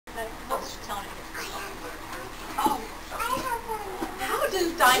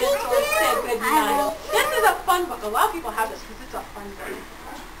good night. This is a fun book. A lot of people have this because it's a fun book.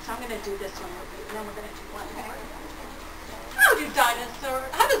 So I'm going to do this one with you, and then we're going to do one more.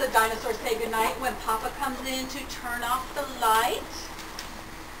 How does a dinosaur say goodnight when Papa comes in to turn off the light?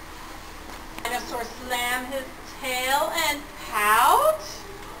 Dinosaur slam his tail and pout?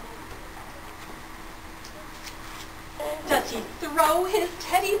 Does he throw his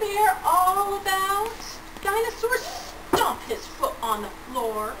teddy bear all about? Dinosaur stomp his foot on the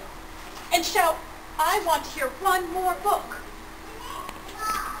floor and shout, I want to hear one more book.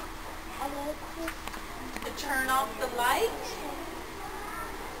 To turn off the light?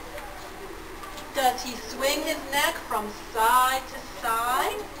 Does he swing his neck from side to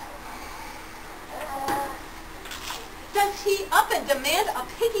side? Does he up and demand a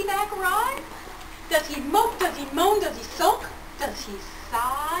piggyback ride? Does he mope? Does he moan? Does he sulk? Does he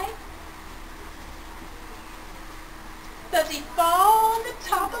sigh? Does he fall on the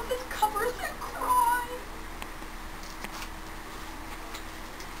top of his covers and cry?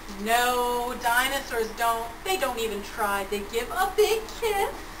 No, dinosaurs don't. They don't even try. They give a big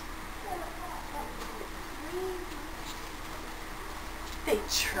kiss. They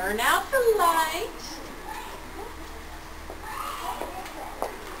turn out the light.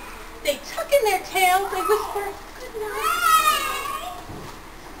 They tuck in their tails. They whisper, good night.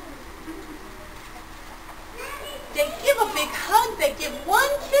 They give a big hug. They give one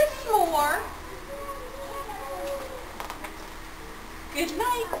kiss more. Good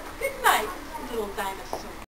night, little dinosaur.